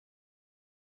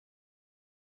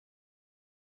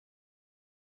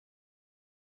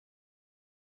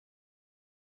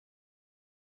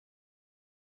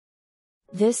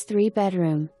This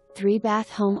 3-bedroom, 3-bath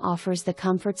home offers the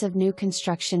comforts of new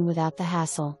construction without the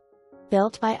hassle.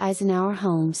 Built by Isenhour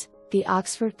Homes, the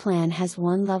Oxford plan has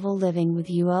one-level living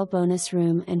with UL bonus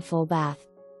room and full bath.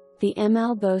 The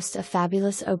ML boasts a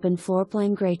fabulous open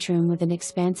floorplan-greatroom with an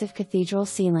expansive cathedral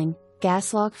ceiling,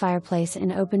 gas log fireplace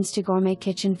and opens to gourmet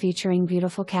kitchen featuring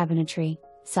beautiful cabinetry,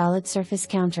 solid surface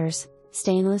counters,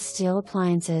 stainless steel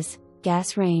appliances,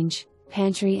 gas range,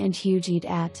 pantry and huge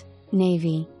eat-at,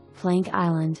 navy, plank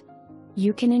island.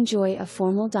 You can enjoy a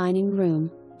formal dining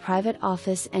room, private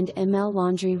office and ML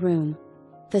laundry room.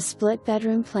 The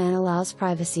split-bedroom plan allows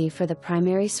privacy for the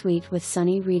primary suite with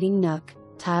sunny reading nook,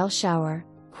 tile shower,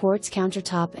 quartz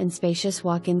countertop and spacious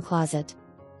walk-in closet.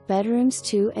 Bedrooms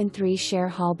 2 and 3 share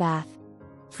hall bath.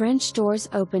 French doors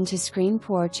open to screen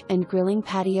porch and grilling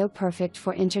patio perfect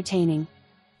for entertaining.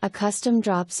 A custom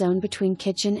drop zone between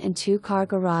kitchen and 2-car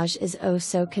garage is oh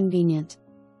so convenient.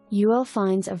 UL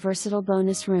finds a versatile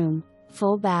bonus room,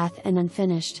 full bath and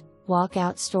unfinished,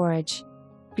 walk-out storage.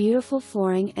 Beautiful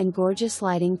flooring and gorgeous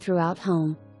lighting throughout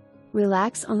home.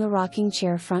 Relax on the rocking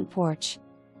chair front porch.